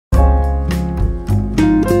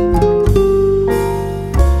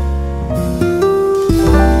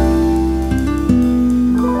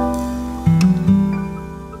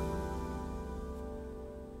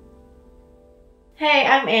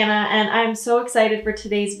Hannah, and I'm so excited for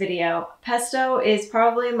today's video. Pesto is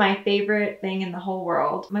probably my favorite thing in the whole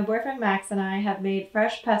world. My boyfriend Max and I have made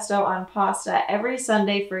fresh pesto on pasta every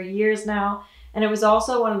Sunday for years now, and it was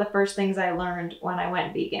also one of the first things I learned when I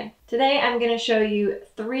went vegan. Today I'm going to show you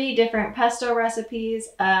 3 different pesto recipes: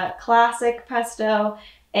 a classic pesto,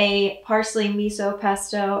 a parsley miso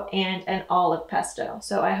pesto, and an olive pesto.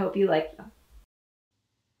 So I hope you like them.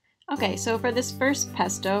 Okay, so for this first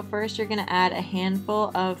pesto, first you're going to add a handful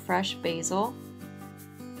of fresh basil,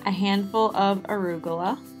 a handful of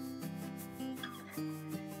arugula,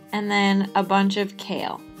 and then a bunch of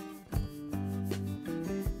kale.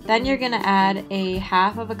 Then you're going to add a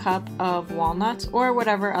half of a cup of walnuts or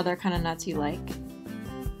whatever other kind of nuts you like,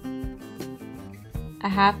 a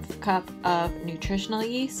half cup of nutritional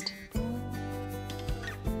yeast,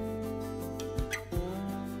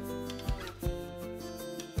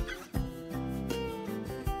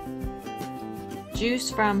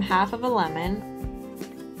 juice from half of a lemon,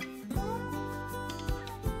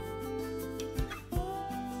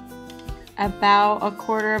 about a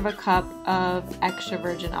quarter of a cup of extra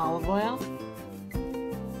virgin olive oil,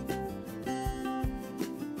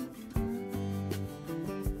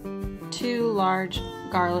 two large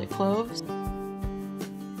garlic cloves,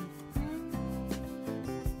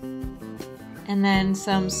 and then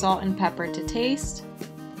some salt and pepper to taste.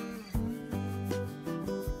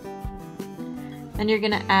 Then you're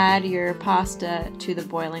going to add your pasta to the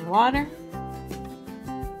boiling water.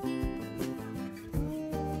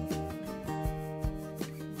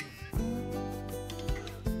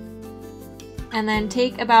 And then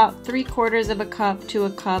take about 3/4 of a cup to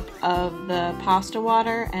a cup of the pasta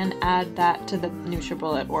water and add that to the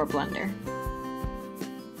NutriBullet or blender.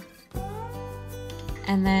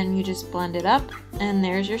 And then you just blend it up, and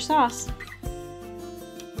there's your sauce.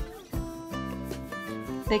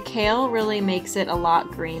 The kale really makes it a lot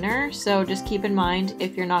greener, so just keep in mind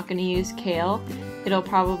if you're not going to use kale, it'll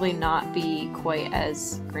probably not be quite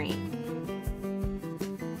as green.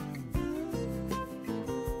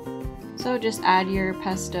 So just add your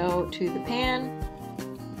pesto to the pan.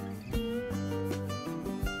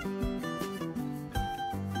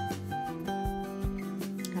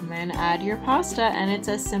 And then add your pasta, and it's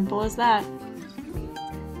as simple as that.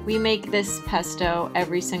 We make this pesto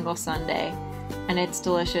every single Sunday, and it's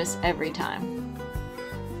delicious every time.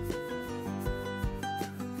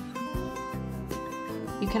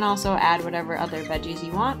 You can also add whatever other veggies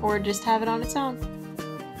you want, or just have it on its own.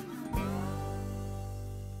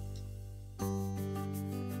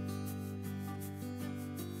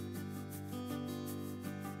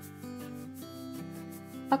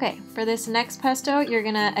 Okay, for this next pesto, you're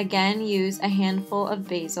gonna again use a handful of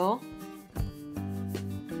basil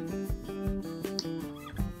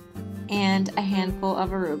and a handful of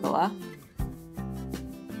arugula,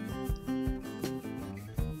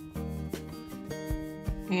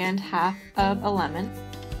 and half of a lemon,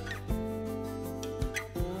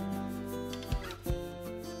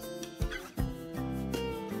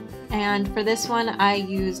 and for this one I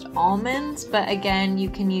used almonds, but again you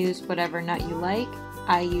can use whatever nut you like.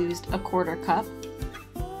 I used a 1/4 cup.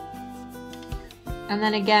 And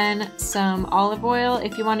then again, some olive oil.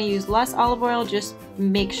 If you want to use less olive oil, just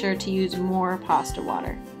make sure to use more pasta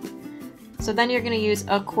water. So then you're going to use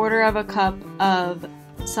a 1/4 of a cup of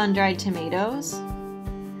sun-dried tomatoes,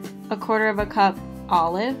 a 1/4 of a cup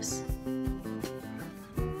olives,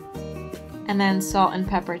 and then salt and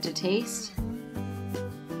pepper to taste.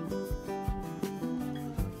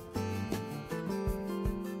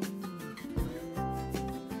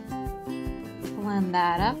 Blend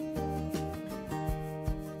that up.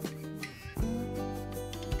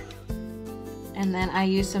 And then I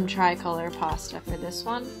use some tricolor pasta for this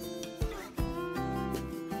one.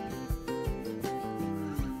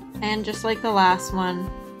 And just like the last one,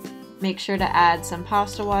 make sure to add some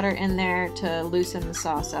pasta water in there to loosen the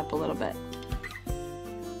sauce up a little bit.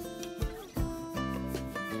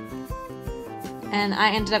 And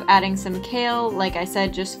I ended up adding some kale, like I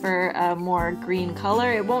said, just for a more green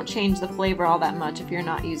color. It won't change the flavor all that much if you're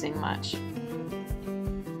not using much.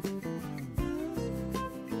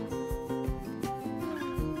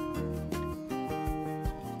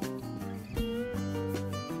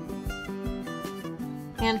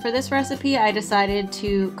 And for this recipe, I decided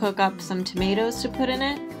to cook up some tomatoes to put in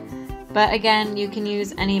it. But again, you can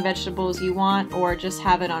use any vegetables you want or just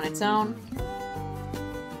have it on its own.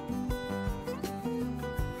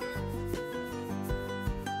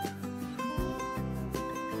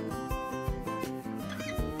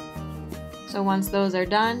 So once those are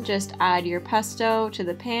done, just add your pesto to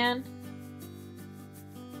the pan.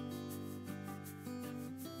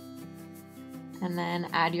 And then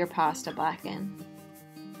add your pasta back in.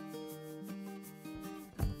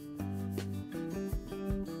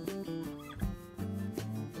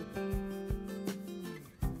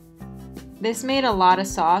 This made a lot of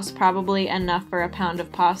sauce, probably enough for a pound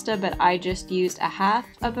of pasta, but I just used a half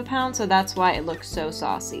of a pound, so that's why it looks so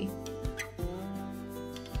saucy.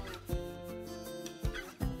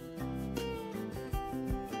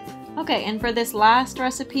 Okay, and for this last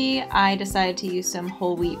recipe, I decided to use some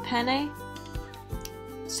whole wheat penne.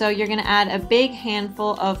 So you're gonna add a big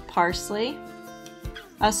handful of parsley,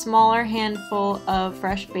 a smaller handful of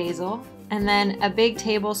fresh basil, and then a big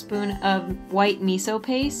tablespoon of white miso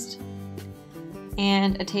paste,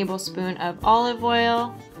 and a tablespoon of olive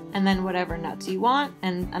oil, and then whatever nuts you want,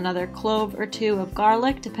 and another clove or two of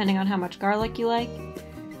garlic, depending on how much garlic you like,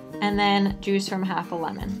 and then juice from half a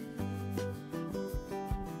lemon.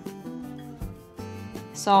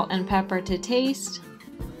 Salt and pepper to taste,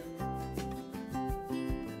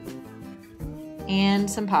 and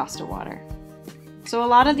some pasta water. So a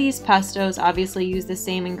lot of these pestos obviously use the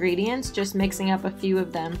same ingredients, just mixing up a few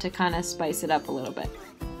of them to kind of spice it up a little bit.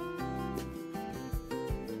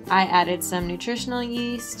 I added some nutritional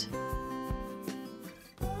yeast,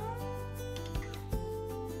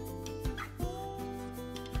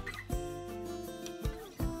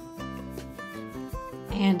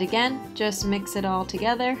 and again, just mix it all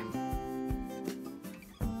together.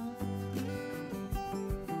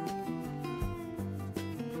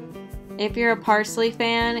 If you're a parsley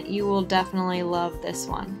fan, you will definitely love this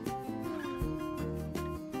one.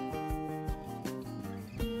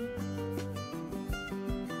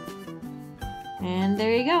 And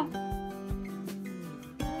there you go.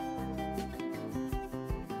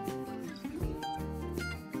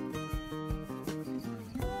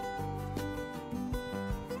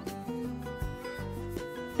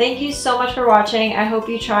 Thank you so much for watching. I hope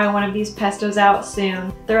you try one of these pestos out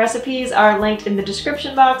soon. The recipes are linked in the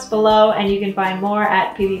description box below, and you can find more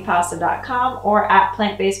at pbpasta.com or at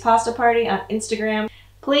Plant Based Pasta Party on Instagram.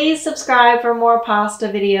 Please subscribe for more pasta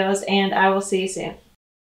videos, and I will see you soon.